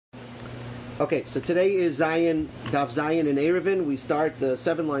Okay, so today is Zion, Daf Zion in Erevin. We start the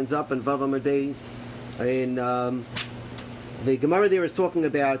 7 lines up in Vav Amud Beis. And the Gemara there is talking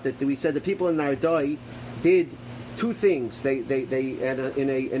about that we said the people in Nardai did two things. They in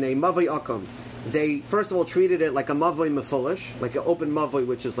a Mavoi Akam. They first of all treated it like a Mavoi Mefulish, like an open Mavoi,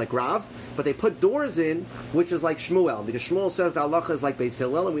 which is like Rav, but they put doors in, which is like Shmuel, because Shmuel says the halacha is like Beis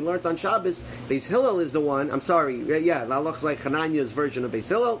Hillel, and we learned on Shabbos, Beis Hillel is the one, the halacha is like Hananiah's version of Beis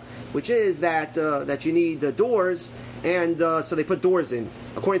Hillel, which is that you need doors, and so they put doors in.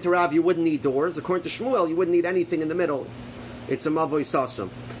 According to Rav, you wouldn't need doors. According to Shmuel, you wouldn't need anything in the middle. It's a Mavoi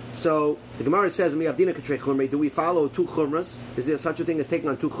Sasam. So the Gemara says, do we follow two chumras? Is there such a thing as taking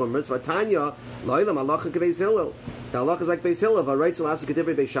on two chumras? Vatanya, lo'ilam halacha kebeis Hillel. The halacha is like Beis Hillel. V'araitz alas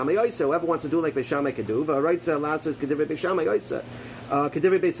kedivrei Beis Shammai oisa. Whoever wants to do like Beis Shammai can do. V'araitz alas kedivrei Beis Shammai oisa.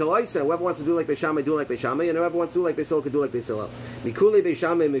 Kedivrei Beis Hillel oisa. Whoever wants to do like Beis Shammai, do like Beis Shammai, and whoever wants to do like Beis Hillel can do like Beis Hillel. Mikule Beis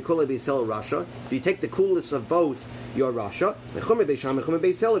Shammai, mikule Beis Hillel Rasha. If you take the coolest of both, you're Rasha. Mechumei Beis Shammai, mechumei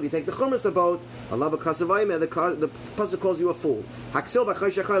Beis Hillel. If you take the chumras of both, Allah b'kasavayim, the pasuk calls you a fool. Haksil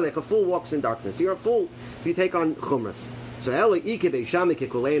b'choshech halech. A fool walks in darkness. You're a fool if you take on chumras. So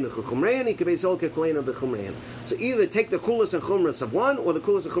either take the coolest and chumras of one or the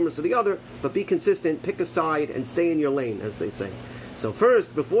coolest and chumras of the other, but be consistent, pick a side, and stay in your lane, as they say. So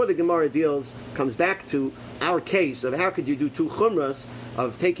first, before the Gemara comes back to our case of how could you do two chumras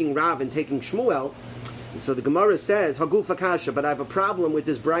of taking Rav and taking Shmuel. So the Gemara says, Hagufa Kasha, but I have a problem with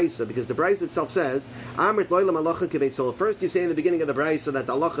this Brisa, because the Brisa itself says, Amrit Loilam Halacha Kebeis Hillel. First you say in the beginning of the Brisa that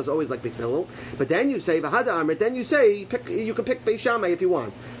the Halacha is always like Beis Hillel, but then you say, V'hada Amrit, then you say, you can pick Beis Shammai if you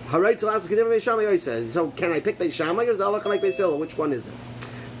want. Haraitz Alas Kedivrei Beis Shammai says, so can I pick Beis Shammai or is the Halacha like Beis Hillel? Which one is it?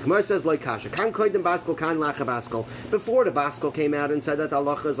 The Gemara says, Loi Kasha. Kan koydem Baskel, kan lacha Baskel. Before the Baskel came out and said that the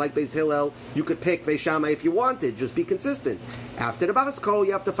halacha is like Beis Hillel, you could pick Beis Shammai if you wanted. Just be consistent. After the Baskel,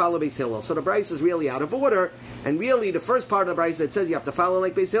 you have to follow Beis Hillel. So the Brisa is really out of order. And really, the first part of the Brisa that says you have to follow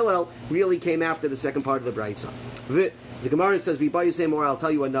like Beis Hillel really came after the second part of the Brisa. The Gemara says, "V'bayu say more." I'll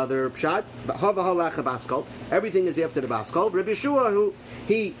tell you another pshat. But hava halacha Baskel. Everything is after the Baskel. Rabbi Yeshua,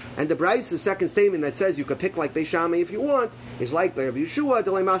 and the Brisa's second statement that says you could pick like Beis Shammai if you want is like by Rabbi Yeshua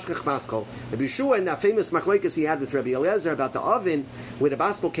delay mashkech Baskel. Rabbi Yeshua and that famous machlokes he had with Rabbi Eliezer about the oven, where the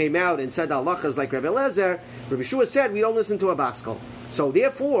Baskel came out and said the halacha is like Rabbi Eliezer. Rabbi Yeshua said we don't listen to a Baskel. So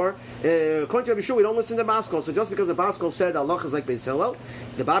therefore, according to Rabbi Yeshua, we don't listen to Baskel. So just because a Baskel said halacha is like Beis Hillel,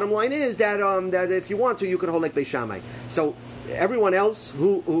 the bottom line is that that if you want to, you could hold like Beis Shammai. So everyone else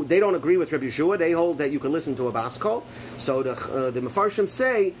who they don't agree with Rabbi Yeshua, they hold that you can listen to a Baskel. So the Mefarshim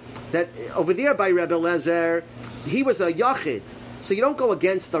say that over there by Rabbi Eliezer, he was a Yachid. So you don't go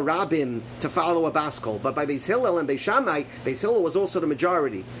against the Rabbim to follow a Baskel, but by Beis Hillel and Beis Shammai, Beis Hillel was also the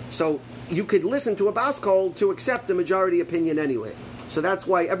majority. So you could listen to a Baskel to accept the majority opinion anyway. So that's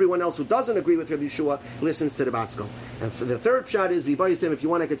why everyone else who doesn't agree with Rabbi Yeshua listens to the Baskel. And for the third pshat is, if you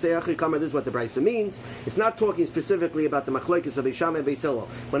want, I could say, this is what the Brisa means. It's not talking specifically about the machlokes of Beis Shammai and Beis Hillel.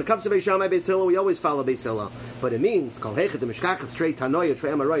 When it comes to Beis Shammai and Beis Hillel, we always follow Beis Hillel. But it means, whenever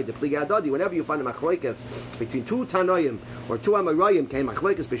you find a machlokes between two Tanoim or two Amoraim, came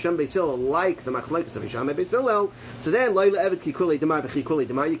machlokes Beis Shammai Beis Hillel, like the machlokes of Beis Shammai Beis Hillel, so then,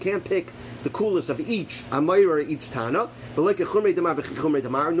 you can't pick the coolest of each Amor or each Tana, but like a Chumrei Demar v'Chumrei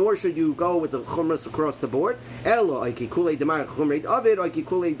Demar, nor should you go with the Chumras across the board. Elo Oiki Kulei Demar Chumrei Ovid, Oiki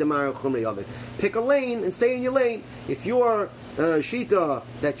Kulei Demar Chumrei Ovid. Pick a lane and stay in your lane. If your Shita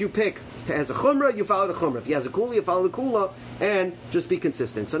that you pick has a Chumrah, you follow the Chumrah. If he has a Kula, you follow the Kula, and just be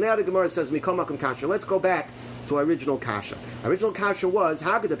consistent. So now the Gemara says, Mikol Makom Kasha. Let's go back to our original Kasha. Original Kasha was,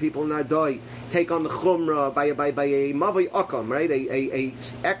 how could the people in Ardai take on the Chumrah by a Mavoi Akam, right? A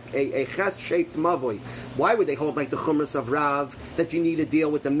Ches-shaped Mavoi. Why would they hold like the Chumras of Rav, that you need to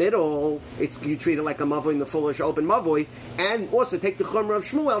deal with the middle? You treat it like a Mavoi, the foolish open Mavoi, and also take the Chumrah of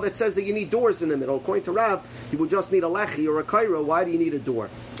Shmuel that says that you need doors in the middle. According to Rav, you would just need a Lechi or a Kairo. Why do you need a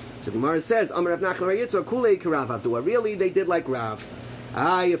door? So Gemara says, Amar Rav Nachman Yitzchak Kulei Karav Avdua. Really, they did like Rav.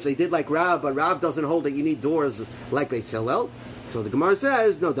 If they did like Rav, but Rav doesn't hold that you need doors like Beis Hillel. So the Gemara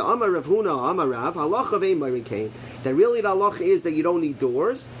says, no, the Amar Rav Huna, Amar Rav, halacha ve'im Morin came. That really the halacha is that you don't need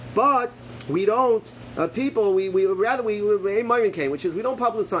doors, but we don't, Morin came, which is we don't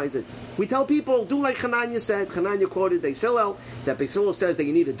publicize it. We tell people, do like Hananiah said. Hananiah quoted Beis Hillel, that Beis Hillel says that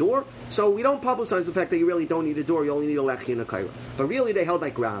you need a door, so we don't publicize the fact that you really don't need a door, you only need a lechi and a kaira. But really they held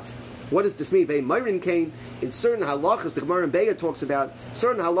like Rav. What does this mean? Ve'mayrin came in certain halachas. The Gemara in Beya talks about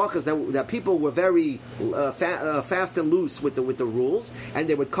certain halachas that people were very fast and loose with the rules, and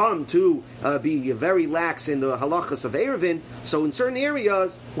they would come to be very lax in the halachas of Erevin. So in certain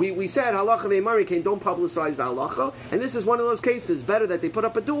areas, we said halacha ve'mayrin came, don't publicize the halacha, and this is one of those cases. Better that they put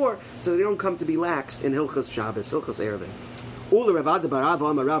up a door so they don't come to be lax in Hilchas Shabbos, Hilchas Erevin.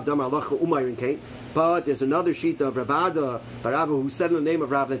 But there's another sheet of Ravada Barava who said in the name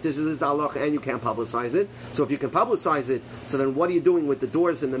of Rav that this is the halacha and you can't publicize it. So if you can publicize it, so then what are you doing with the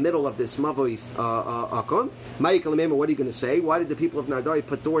doors in the middle of this mavois akon? What are you going to say? Why did the people of Nardai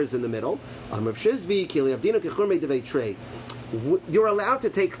put doors in the middle? You're allowed to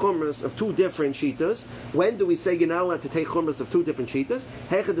take chumras of two different shitas. When do we say you're not allowed to take chumras of two different shitas?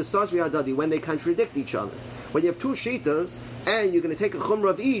 When they contradict each other. When you have two shitas and you're going to take a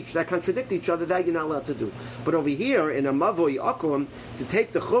chumrah of each that contradict each other, that you're not allowed to do. But over here in a mavoi akum, to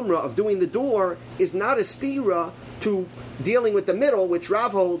take the chumrah of doing the door is not a stira to dealing with the middle, which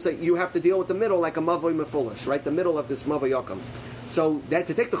Rav holds that you have to deal with the middle like a mavoi mefulish, right? The middle of this mavoi akum. So that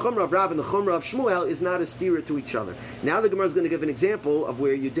to take the chumrah of Rav and the chumrah of Shmuel is not a stira to each other. Now the Gemara is going to give an example of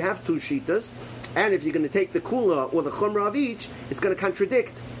where you have two shitas, and if you're going to take the kula or the chumrah of each, it's going to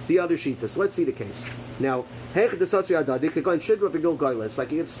contradict the other shitas. Let's see the case. Now, like you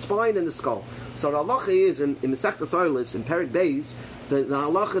have spine and the skull. So the halacha is in Masechtas Arlis in Perek Beis, the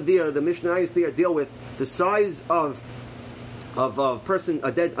halacha there, the Mishnayos there deal with the size of a person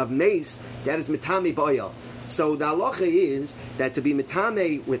of mace that is mitami ba'ayal. So the halacha is that to be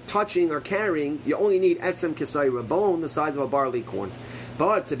mitame with touching or carrying, you only need etzem kisayra, bone the size of a barley corn.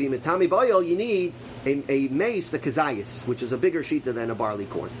 But to be mitame ba'ayal, you need a mace, the kazayas, which is a bigger shita than a barley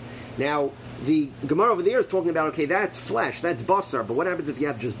corn. Now, the Gemara over there is talking about, okay, that's flesh, that's basar, but what happens if you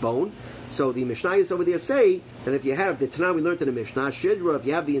have just bone? So the Mishnayos over there say that if you have the Tanah we learned in the Mishnah, Shidra, if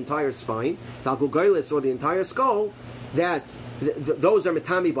you have the entire spine, Talgogailis, or the entire skull, that those are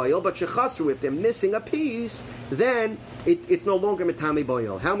Matami Bayil, but Shechasru, if they're missing a piece, then it's no longer Matami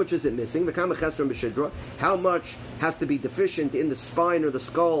Bayil. How much is it missing? The Kama Chesra B'Shidra, how much has to be deficient in the spine or the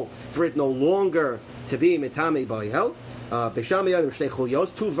skull for it no longer to be Matami Bayil?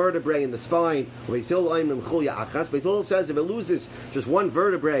 Two vertebrae in the spine. Beis says if it loses just one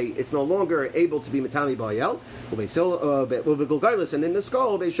vertebrae, it's no longer able to be Matami Bayel. And in the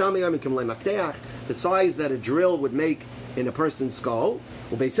skull, the size that a drill would make in a person's skull.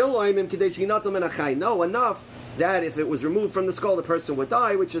 No, enough that if it was removed from the skull, the person would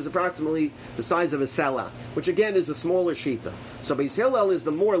die, which is approximately the size of a sela, which again is a smaller shita. So Beis Hillel is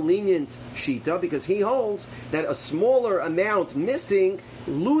the more lenient shita because he holds that a smaller amount missing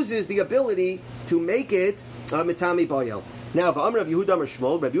loses the ability to make it mitami bayel. Now, if Amr of Yehuda or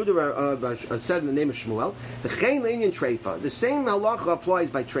Shmuel, Rabbi Yehuda said in the name of Shmuel, the Chain Lenyan Treifa, the same halacha applies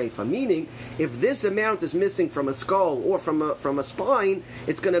by Treifa, meaning if this amount is missing from a skull or from a spine,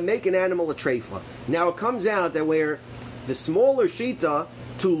 it's going to make an animal a Treifa. Now, it comes out that where the smaller shita,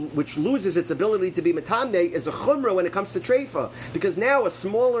 which loses its ability to be metame, is a chumrah when it comes to treifa, because now a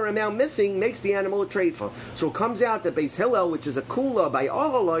smaller amount missing makes the animal a treifa. So it comes out that Beis Hillel, which is a kula by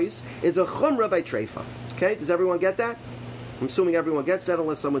ahalais, is a chumrah by treifa. Okay, does everyone get that? I'm assuming everyone gets that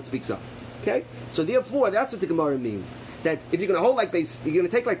unless someone speaks up. Okay, so therefore that's what the Gemara means. That if you're going to hold like Beis, you're going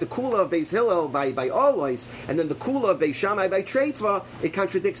to take like the kula of Beis Hillel by ahalais, and then the kula of Beis Shammai by treifa, it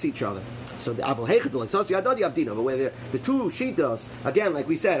contradicts each other. So the Aval Hechadul, but where the two shitas, again, like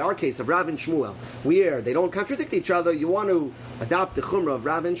we said, our case of Rav and Shmuel, where they don't contradict each other, you want to adopt the chumrah of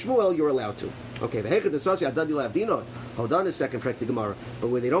Rav and Shmuel, you're allowed to. Okay, hold on a second, Frek the Gemara. But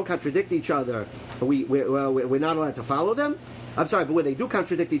where they don't contradict each other, we're not allowed to follow them. I'm sorry, but when they do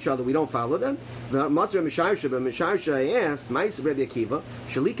contradict each other, we don't follow them. Masra Misharsha asked, Mais Rabbi Akiva,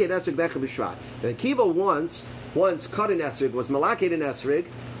 Shaliket Esrig Becha B'Shvat. Akiva once cut an esrig, was malaked an esrig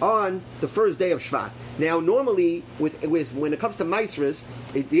on the first day of Shvat. Now, normally, with when it comes to maisras,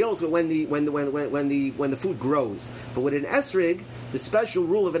 it deals with when the food grows. But with an esrig, the special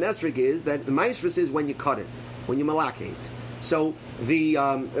rule of an esrig is that the maisras is when you cut it, when you malaked. So the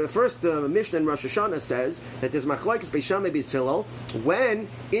first Mishnah in Rosh Hashanah says that there's machlokes Beis Shammai Beis Hillel. When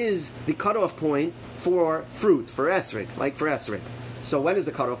is the cutoff point for fruit, for esrig, like for esrig? So when is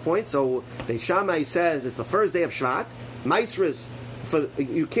the cutoff point? So Beis Shammai says it's the first day of Shvat. Maisras,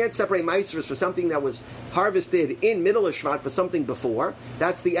 you can't separate maisras for something that was harvested in middle of Shvat for something before.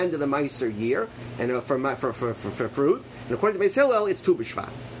 That's the end of the maiser year, and for fruit. And according to Beis Hillel, it's Tu B'Shvat.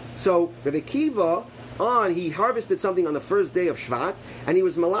 So Rabbi Akiva he harvested something on the first day of Shvat, and he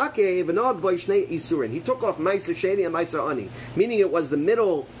was malake v'nog by shnei isurin. He took off Meiser Sheni and Meiser Ani, meaning it was the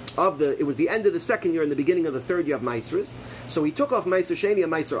middle of it was the end of the second year and the beginning of the third year of Meisris. So he took off Meiser Sheni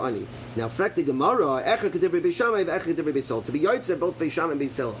and Meiser Ani. Now, Frekti Gemara, Echa Kedivri Beishamai v'Echa Kedivri Beisol. To be Yotzeh, both Beisham and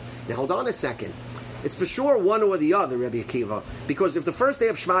Beisil. Now, hold on a second. It's for sure one or the other, Rabbi Akiva, because if the first day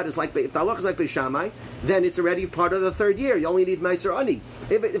of Shvat is like, if the halach is like Beis Shammai, then it's already part of the third year. You only need Meiser Ani.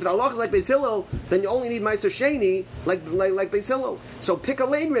 If the halach is like Beis Hillel, then you only need Meiser Sheni, like Beis Hillel. So pick a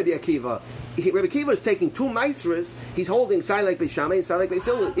lane, Rabbi Akiva. Rabbi Akiva is taking two Meisers. He's holding side like Beis Shammai and side like Beis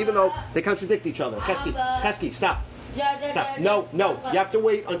Hillel, even though they contradict each other. Chesky, stop. Stop. No. You have to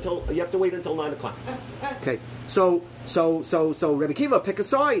wait until 9:00. Okay. So Rabbi Akiva, pick a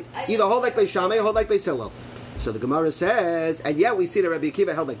side. Either hold like Beis Shammai or hold like Beis Hillel. So the Gemara says, and yet we see that Rabbi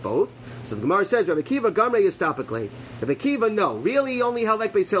Akiva held like both. So the Gemara says, Rabbi Akiva gamrei yistapik. Rabbi Akiva, no, really he only held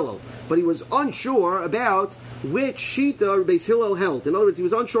like Beis Hillel, but he was unsure about which shita Beis Hillel held. In other words, he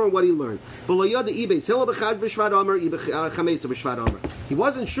was unsure on what he learned. He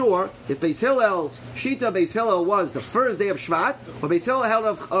wasn't sure if Beis Hillel shita Beis Hillel was the first day of Shvat or Beis Hillel held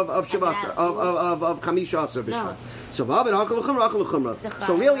of Shavasar of Chamisha Asar b'Shvat.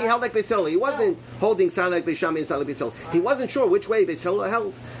 So really he held like Beis Hillel. He wasn't holding side like Beis Shammai and side like Beis Hillel. He wasn't sure which way Beis Hillel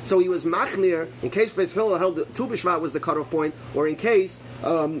held. So he was machmir in case Beis Hillel held Tu b'Shvat was the cutoff point, or in case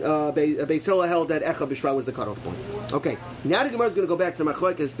Beis Hillel held that Echa b'Shvat was the cutoff point. Okay, now the Gemara is going to go back to the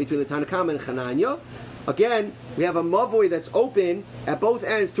machlokes between the Tanna Kama and Chananya. Again, we have a mavoi that's open at both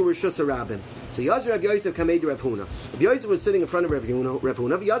ends to Rosh Hashanah. So Yazir Rabbi Yosef kamed Rav Huna. Rabbi Yosef was sitting in front of Rav Huna.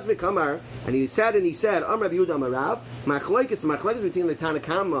 Yazir Kamar, and he said, Am Rabbi Yehuda Amarav, machlokes between the Tanna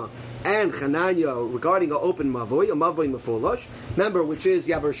Kama and Chananya regarding an open mavoi, a mavoi mefolosh. Remember, which is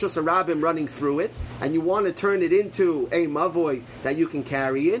you have a Rosh Hashanah running through it, and you want to turn it into a mavoi that you can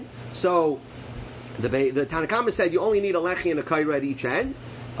carry in. So the Tanna Kama said you only need a lechi and a kaira at each end.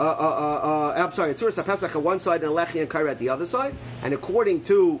 I'm sorry, it's Tzuras HaPesach at one side and a lechi and kaira at the other side. And according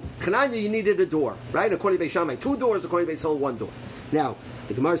to Chananya, you needed a door, right? According to Beis Shammai, 2 doors. According to Beis Hillel, 1 door. Now,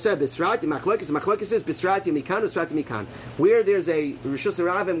 the Gemara said, Bisrati Machlokes. The Machlokes says Bisrati Mikan, Bisrati Mikan. Where there's a Rosh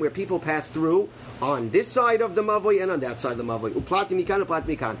Hashanah where people pass through on this side of the Mavoi and on that side of the Mavoi. Uplati Mikan, Uplati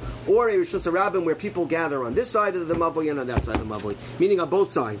Mikan. Or a Rosh Hashanah where people gather on this side of the Mavoi and on that side of the Mavoi. Meaning on both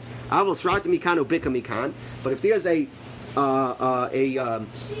sides. Avol Srati Mikan, Ubika Mikan. But if there's a Rosh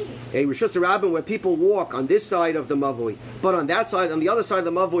Hashanah where people walk on this side of the Mavoi, but on that side, on the other side of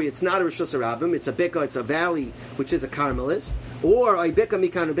the Mavoi, it's not a Rosh Hashanah, it's a Bika, it's a valley, which is a Carmelis, or a Bika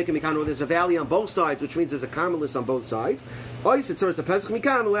Mikan, or there's a valley on both sides, which means there's a Carmelis on both sides. Then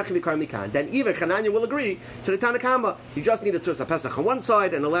even Chananya will agree to the Tanna Kama. You just need a Tzuras HaPesach on one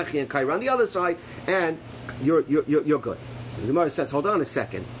side and a Lechi and Kaira on the other side, and you're good. So the Gemara says, hold on a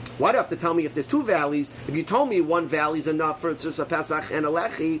second. Why do you have to tell me if there's 2 valleys? If you told me 1 valley is enough for Tzuras HaPesach and a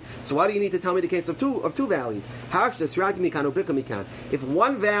Lechi, so why do you need to tell me the case of two valleys? If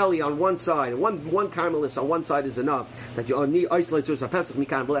 1 valley on one side and one Carmelis on one side is enough, that you need isolate Tzuras HaPesach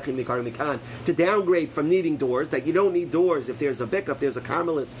Mikan, Lechi Mikan, to downgrade from needing doors, that you don't need doors if there's a Bika, if there's a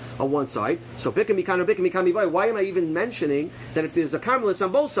Carmelis on one side. So Bika Mikan or Bika Mikan, why am I even mentioning that if there's a Carmelis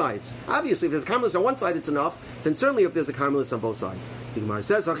on both sides? Obviously, if there's a Carmelis on one side, it's enough. Then certainly if there's a Carmelis on both sides. The Gemara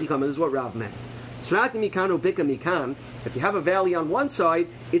says, this is what Rav meant. Srati Mikan or Bika Mikan, if you have a valley on one side,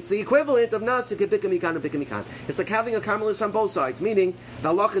 it's the equivalent of Nasik Bika Mikan or Bika Mikan. It's like having a Carmelis on both sides, meaning the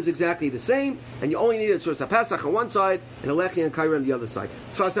halach is exactly the same, and you only need a Tzuras HaPesach on one side and a Lechi and Kaira on the other side.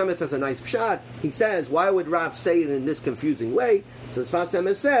 Sfas Emes has a nice pshat. He says, why would Rav say it in this confusing way? So Sfas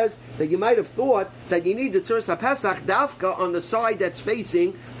Emes says that you might have thought that you need the Tzuras HaPesach dafka on the side that's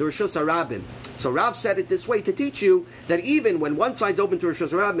facing the Rosh Hashanah. So Rav said it this way to teach you that even when one side's open to a Rosh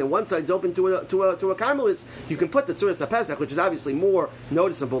Hashanah and one side's open to a Carmelis, you can put the Tzuras HaPesach, which is obviously more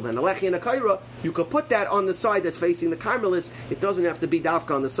noticeable than a Lechi and a Kaira, you could put that on the side that's facing the Carmelis. It doesn't have to be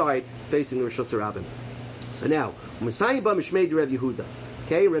dafka on the side facing the Rosh Hashanah. So now, Masayim ba Mishmei Rav Yehuda.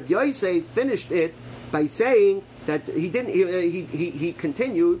 Okay, Rav Yosef finished it by saying that he didn't. He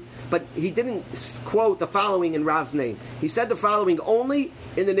continued, but he didn't quote the following in Rav's name. He said the following only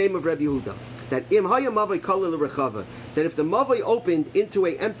in the name of Rav Yehuda. That im haya mavoi kalil rechava, that if the mavoi opened into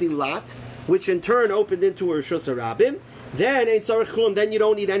an empty lot, which in turn opened into a Rosh Hashanah, then ein tzarich chulum, then you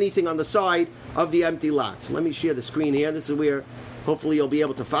don't need anything on the side of the empty lot. So let me share the screen here. This is where hopefully you'll be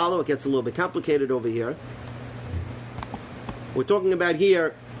able to follow. It gets a little bit complicated over here. We're talking about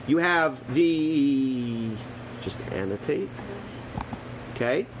here, you have just annotate.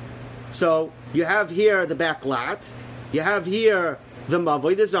 Okay? So you have here the back lot. You have here the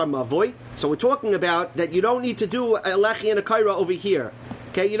mavoi. This is our mavoi. So we're talking about that you don't need to do a lechi and a kaira over here.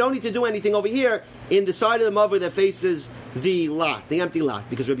 Okay, you don't need to do anything over here in the side of the mavoi that faces the lot, the empty lot,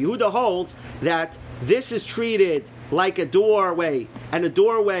 because Rabbi Yehuda holds that this is treated like a doorway, and a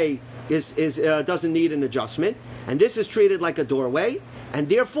doorway is doesn't need an adjustment, and this is treated like a doorway, and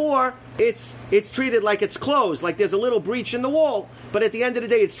therefore it's treated like it's closed, like there's a little breach in the wall. But at the end of the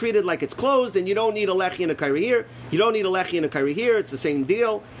day, it's treated like it's closed, and you don't need a lechi and a kairi here. You don't need a lechi and a kairi here. It's the same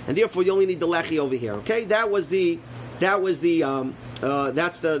deal, and therefore you only need the lechi over here. Okay, that's the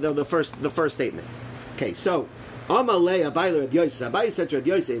first statement. Okay, so Amalei Abai Rabbi Yosef. Abai said to Rabbi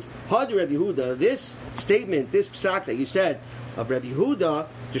Yosef, Had Rabbi Yehuda, this statement, this psak that you said of Rabbi Yehuda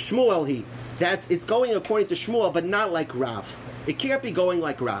to Shmuel, it's going according to Shmuel, but not like Rav. It can't be going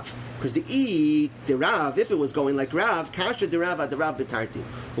like Rav, because the Rav, if it was going like Rav, Kasha the Rav ad Rav betarti.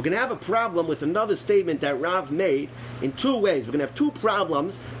 We're going to have a problem with another statement that Rav made in two ways. We're going to have two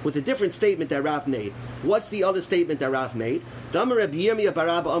problems with a different statement that Rav made. What's the other statement that Rav made? Damar Rabbi Yirmiyah bar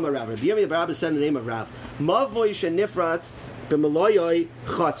Abba Amar Rav. Rabbi Yirmiyah bar Abba said in the name of Rav, Mavoi shenifratz b'meloyoi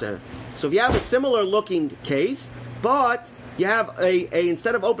chatzer. So if you have a similar looking case, but you have a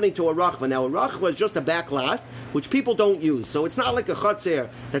instead of opening to a rachva. Now a rachva is just a back lot, which people don't use. So it's not like a chatzer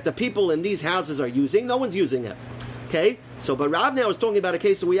that the people in these houses are using. No one's using it. Okay? So but Rav now is talking about a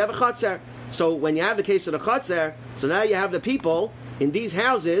case where we have a chatzer. So when you have the case of the chatzer, so now you have the people in these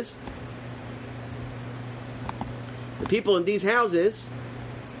houses. The people in these houses.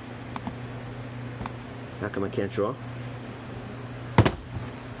 How come I can't draw?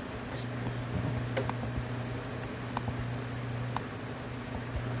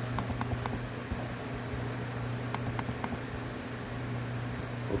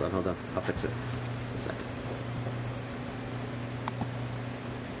 Hold on. I'll fix it. 1 second.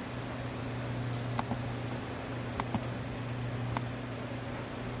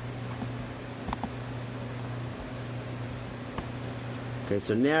 Okay,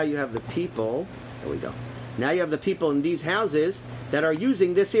 so now you have the people. There we go. Now you have the people in these houses that are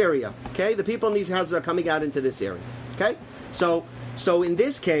using this area. Okay, the people in these houses are coming out into this area. Okay, so in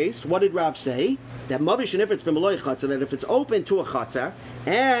this case, what did Rav say? That mavish and if it's b'maloi chatzar, that if it's open to a chatzar,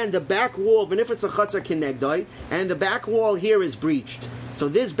 and the back wall, and if it's a chatzar kinegdoi, and the back wall here is breached. So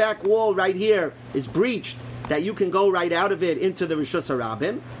this back wall right here is breached, that you can go right out of it into the Rishus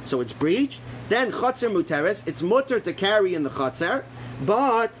HaRabim. So it's breached. Then chatzar muteres, it's mutter to carry in the chatzar,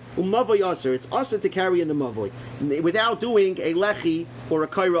 but umavoy aser, it's aser to carry in the mavoy, without doing a lechi or a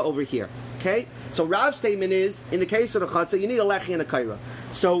kaira over here. Okay, so Rav's statement is, in the case of the chatzah, you need a lechi and a kaira.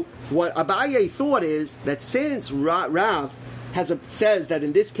 So what Abaye thought is that since Rav says that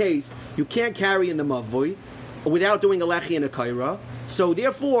in this case you can't carry in the mavui without doing a lechi and a kaira, so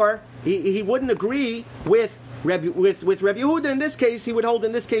therefore he wouldn't agree with Rabbi Yehuda. In this case, he would hold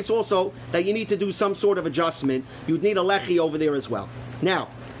in this case also that you need to do some sort of adjustment. You'd need a lechi over there as well. Now,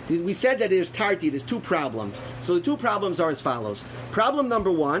 we said that there's two problems. So the two problems are as follows. Problem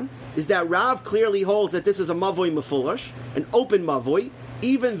number one is that Rav clearly holds that this is a mavoi mefulash, an open mavoi,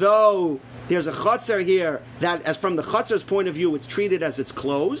 even though there's a chutzner here that, as from the chutzner's point of view, it's treated as it's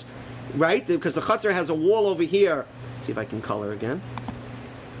closed, right? Because the chutzner has a wall over here. Let's see if I can color again.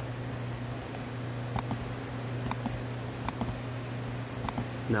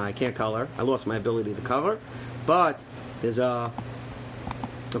 No, I can't color. I lost my ability to color. But there's a...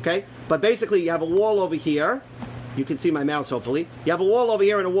 Okay? But basically, you have a wall over here. You can see my mouse, hopefully. You have a wall over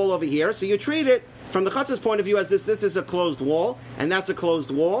here and a wall over here. So you treat it, from the chutzner's point of view, as this is a closed wall, and that's a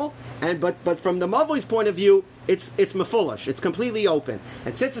closed wall. But from the mavoi's point of view, it's mefulash. It's completely open.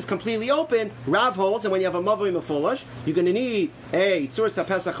 And since it's completely open, Rav holds, and when you have a mavoi mefulash, you're going to need a tzurus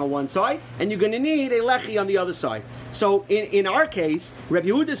HaPesach on one side, and you're going to need a lechi on the other side. So in our case, Rabbi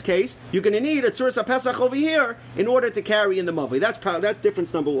Yehuda's case, you're going to need a tzurus HaPesach over here in order to carry in the mavoi. That's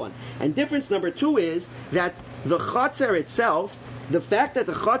difference number one. And difference number two is that the chutzner itself, the fact that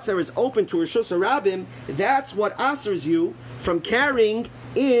the chutzner is open to Rishus HaRabim, that's what asers you from carrying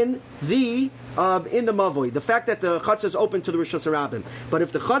in the mavoi. The fact that the chutzner is open to the Rishus HaRabim. But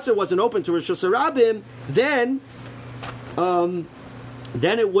if the chutzner wasn't open to Rishus HaRabim, then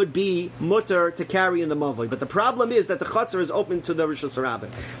it would be mutter to carry in the mavoi. But the problem is that the chutzner is open to the Rishus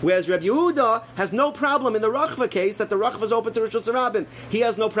HaRabim. Whereas Rabbi Yehuda has no problem in the rachva case that the rachva is open to Rishus HaRabim. He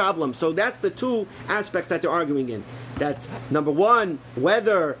has no problem. So that's the two aspects that they're arguing in. that number one,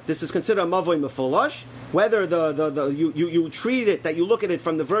 whether this is considered a mavoi mefulash, whether you treat it, that you look at it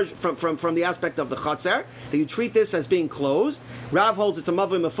from the version from the aspect of the chatzar, that you treat this as being closed. Rav holds it's a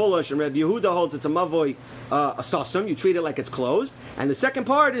mavoi mefulash, and Reb Yehuda holds it's a mavoi sasum. You treat it like it's closed. And the second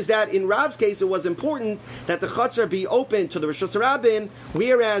part is that in Rav's case, it was important that the chatzar be open to the Rishus Harabim,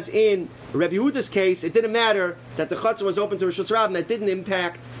 whereas in Reb Yehuda's case, it didn't matter that the chatzar was open to Rishus Harabim. That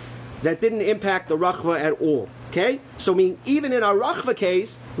didn't impact the rachva at all. Okay? So, even in a rachva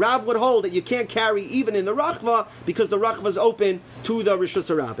case, Rav would hold that you can't carry even in the rachva because the rachva is open to the Rishus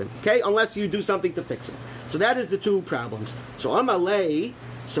Harabim. Okay? Unless you do something to fix it. So that is the two problems. So Amalei,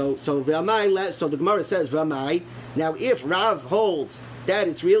 so the Gemara says V'amai. Now, if Rav holds that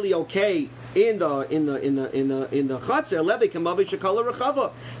it's really okay in the chatzar, levei k'mavoi shekala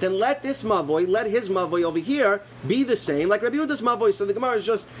rechava, then let this mavoi, let his mavoi over here be the same like Rabbi Yehuda's mavoi. So the Gemara is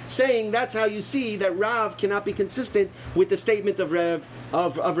just saying that's how you see that Rav cannot be consistent with the statement of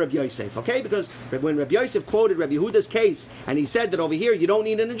Rabbi Yosef. Okay, because when Rabbi Yosef quoted Rabbi Yehuda's case and he said that over here you don't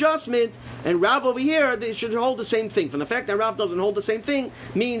need an adjustment, and Rav over here they should hold the same thing. From the fact that Rav doesn't hold the same thing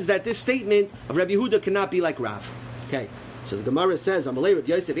means that this statement of Rabbi Yehuda cannot be like Rav. Okay. So the Gemara says, Amalei Rabbi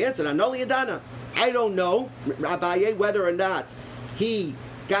Yosef answered, Anoli Adana. I don't know, Rabbi, whether or not he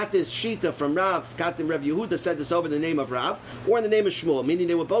got this shita from Rav, got the Rabbi Yehuda said this over in the name of Rav, or in the name of Shmuel, meaning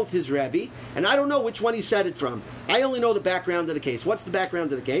they were both his Rabbi, and I don't know which one he said it from. I only know the background of the case. What's the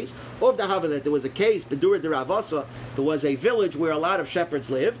background of the case? Of the Hava, that there was a case, Bedura de Ravasa, there was a village where a lot of shepherds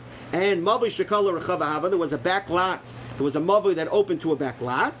lived, and Mavoi Shekala Rechava Hava, there was a back lot. There was a Mavoi that opened to a back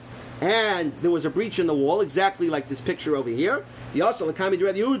lot, and there was a breach in the wall, exactly like this picture over here. The also Lakami to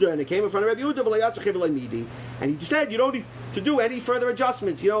Rabbi Yehuda, and it came in front of Rabbi Yehuda, and he said, you don't need to do any further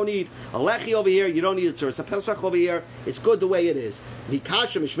adjustments. You don't need a lechi over here, you don't need a tzuras pesach over here. It's good the way it is.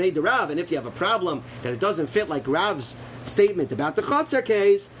 Vikasha mishmei de Rav, and if you have a problem that it doesn't fit like Rav's statement about the chatzar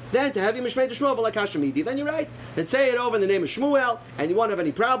case, then to have you mishmei de Shmuel like Hashemidi, then you're right. Then say it over in the name of Shmuel, and you won't have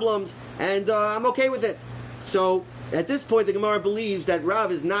any problems, and I'm okay with it. So at this point, the Gemara believes that Rav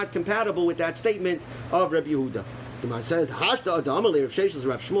is not compatible with that statement of Rabbi Yehuda. The Gemara says, "Hashda Adamali Rav Sheshes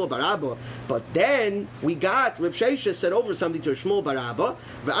Rav Shmuel bar Abba." But then we got Rav Sheshes said over something to Shmuel bar Abba,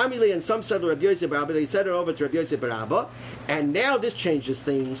 V'amili, and some said Rav Yosef bar Abba. They said it over to Rav Yosef bar Abba, and now this changes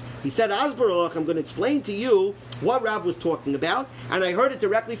things. He said, "Asbarolach, I'm going to explain to you what Rav was talking about, and I heard it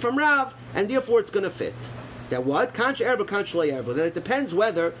directly from Rav, and therefore it's going to fit." That what? Kanch erva, kanch lo erva. That it depends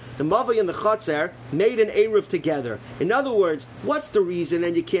whether the mavoi and the chatzar made an eruv together. In other words, what's the reason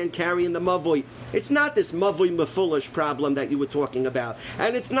and you can't carry in the mavoi? It's not this mavoi mefulish problem that you were talking about.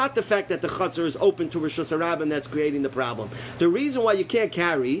 And it's not the fact that the chatzar is open to Rishus Harabim that's creating the problem. The reason why you can't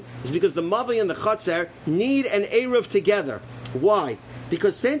carry is because the mavoi and the chatzar need an eruv together. Why?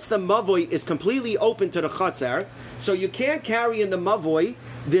 Because since the mavoi is completely open to the chatzar, so you can't carry in the mavoi.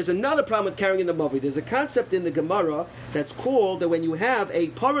 There's another problem with carrying in the mavoi. There's a concept in the Gemara that's called that when you have a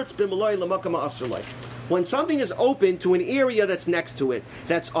paretz b'maloi l'makam asrloi, when something is open to an area that's next to it,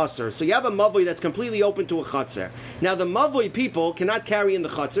 that's asr. So you have a mavoi that's completely open to a chatzar. Now the mavoi people cannot carry in the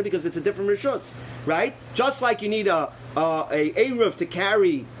chatzar because it's a different rishus, right? Just like you need a eruv to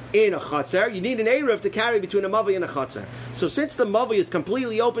carry in a chatzar, you need an eruv to carry between a mavoi and a chatzar. So since the mavoi is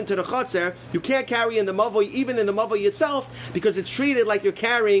completely open to the chatzar, you can't carry in the mavoi, even in the mavoi itself, because it's treated like you're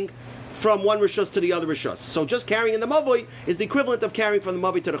carrying from one rishus to the other rishus. So just carrying in the mavoi is the equivalent of carrying from the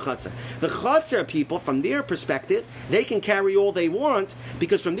mavoi to the chatzar. The chatzar people, from their perspective, they can carry all they want,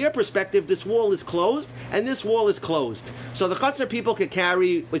 because from their perspective, this wall is closed, and this wall is closed. So the chatzar people can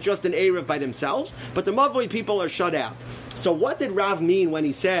carry with just an eruv by themselves, but the mavoi people are shut out. So what did Rav mean when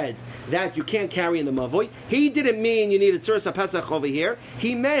he said that you can't carry in the mavoi? He didn't mean you need a tzuras pesach over here.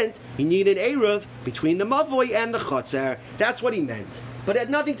 He meant you need an eruv between the mavoi and the chatzar. That's what he meant. But it had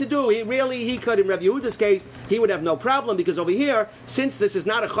nothing to do. He could, in Rabbi Yehuda's case, he would have no problem, because over here, since this is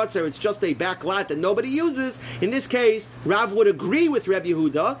not a chatzar, it's just a back lot that nobody uses, in this case, Rav would agree with Rabbi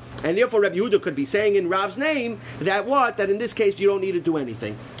Yehuda, and therefore Rabbi Yehuda could be saying in Rav's name that what? That in this case you don't need to do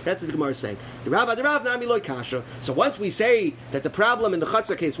anything. That's what the Gemara is saying. The Rav nami loy kasha. So once we say that the problem in the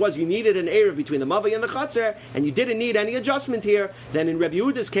chatzar case was you needed an eruv between the mavoi and the chatzar, and you didn't need any adjustment here, then in Rabbi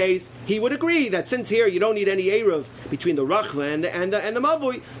Yehuda's case, he would agree that since here you don't need any eruv between the rachva and the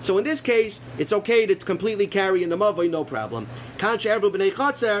mavoi, so in this case it's okay to completely carry in the mavoi, no problem. Kanch ervu b'nei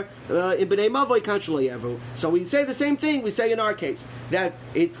chatzar in b'nei mavoi kanch lo ervu. So we say the same thing we say in our case, that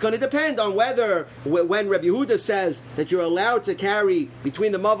it's going to depend on whether when Rabbi Yehuda says that you're allowed to carry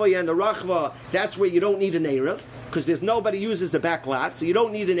between the mavoi and the rachva, that's where you don't need an eruv. because there's nobody uses the back lot, so you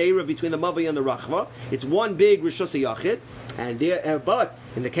don't need an Eruv between the Mavoi and the Rachva. It's one big Rishus HaYachid. And but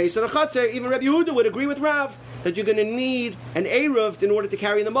in the case of the Chatzar, even Rabbi Yehuda would agree with Rav that you're going to need an Eruv in order to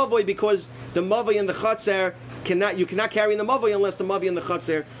carry in the Mavoi, because the Mavoi and the Chatzar you cannot carry in the Mavoi unless the Mavoi and the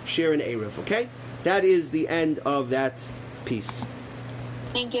Chatzar share an Eruv. Okay? That is the end of that piece.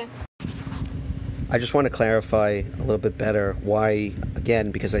 Thank you. I just want to clarify a little bit better why,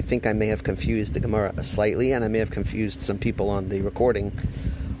 again, because I think I may have confused the Gemara slightly, and I may have confused some people on the recording,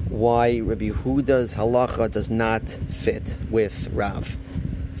 why Rabbi Yehuda's halacha does not fit with Rav.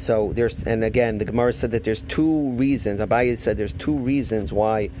 So and again, the Gemara said that there's two reasons. Abaye said there's two reasons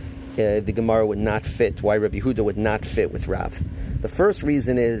why the Gemara would not fit, why Rabbi Yehuda would not fit with Rav. The first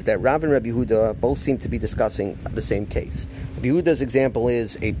reason is that Rav and Rabbi Yehuda both seem to be discussing the same case. Rabbi Yehuda's example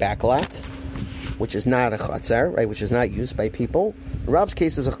is a backlot, which is not a chatzar, right, which is not used by people. Rav's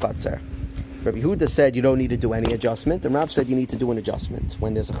case is a chatzar. Rabbi Yehuda said you don't need to do any adjustment, and Rav said you need to do an adjustment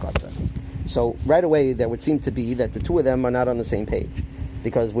when there's a chatzar. So right away, there would seem to be that the two of them are not on the same page,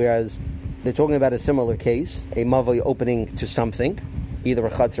 because whereas they're talking about a similar case, a mavoi opening to something, either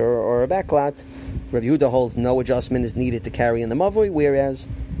a chatzar or a backlot, Rabbi Yehuda holds no adjustment is needed to carry in the mavoi, whereas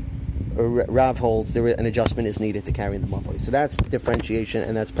Rav holds an adjustment is needed to carry in the mavoi. So that's differentiation,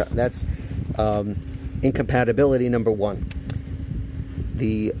 and that's incompatibility number one.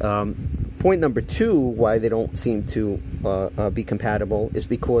 The point number two, why they don't seem to be compatible, is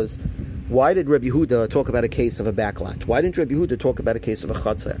because why did Rabbi Yehuda talk about a case of a backlot? Why didn't Rabbi Yehuda talk about a case of a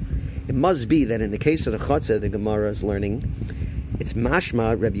chatzar? It must be that in the case of the chatzar, the Gemara is learning, it's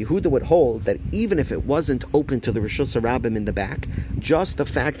mashma, Rabbi Yehuda would hold that even if it wasn't open to the Rishus HaRabim in the back, just the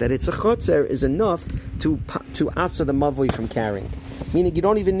fact that it's a chatzar is enough to asa the mavoi from carrying. Meaning you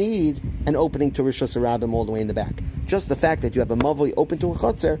don't even need an opening to Rishus HaRabim all the way in the back. Just the fact that you have a mavoi open to a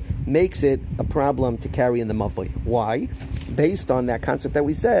chatzar makes it a problem to carry in the mavoi. Why? Based on that concept that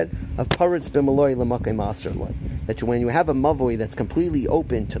we said of paritz b'maloi l'makei master loy, that when you have a mavoi that's completely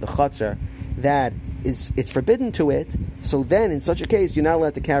open to the chatzar, that it's forbidden to it. So then, in such a case, you're not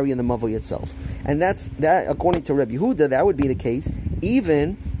allowed to carry in the mavoi itself. And that, according to Rabbi Yehuda, that would be the case,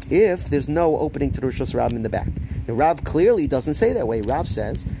 even if there's no opening to the Rishus HaRabim in the back. The Rav clearly doesn't say that way. Rav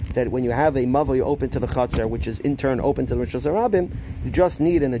says that when you have a mavoi open to the chatzar, which is in turn open to the Rishus HaRabim, you just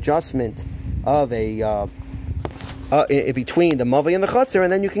need an adjustment of between the mavoi and the chatzar,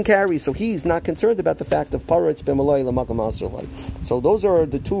 and then you can carry. So he's not concerned about the fact of paritz b'maloi l'makam asrolai. So those are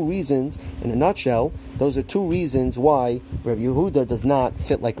the two reasons, in a nutshell, those are two reasons why Rabbi Yehuda does not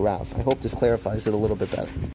fit like Rav. I hope this clarifies it a little bit better.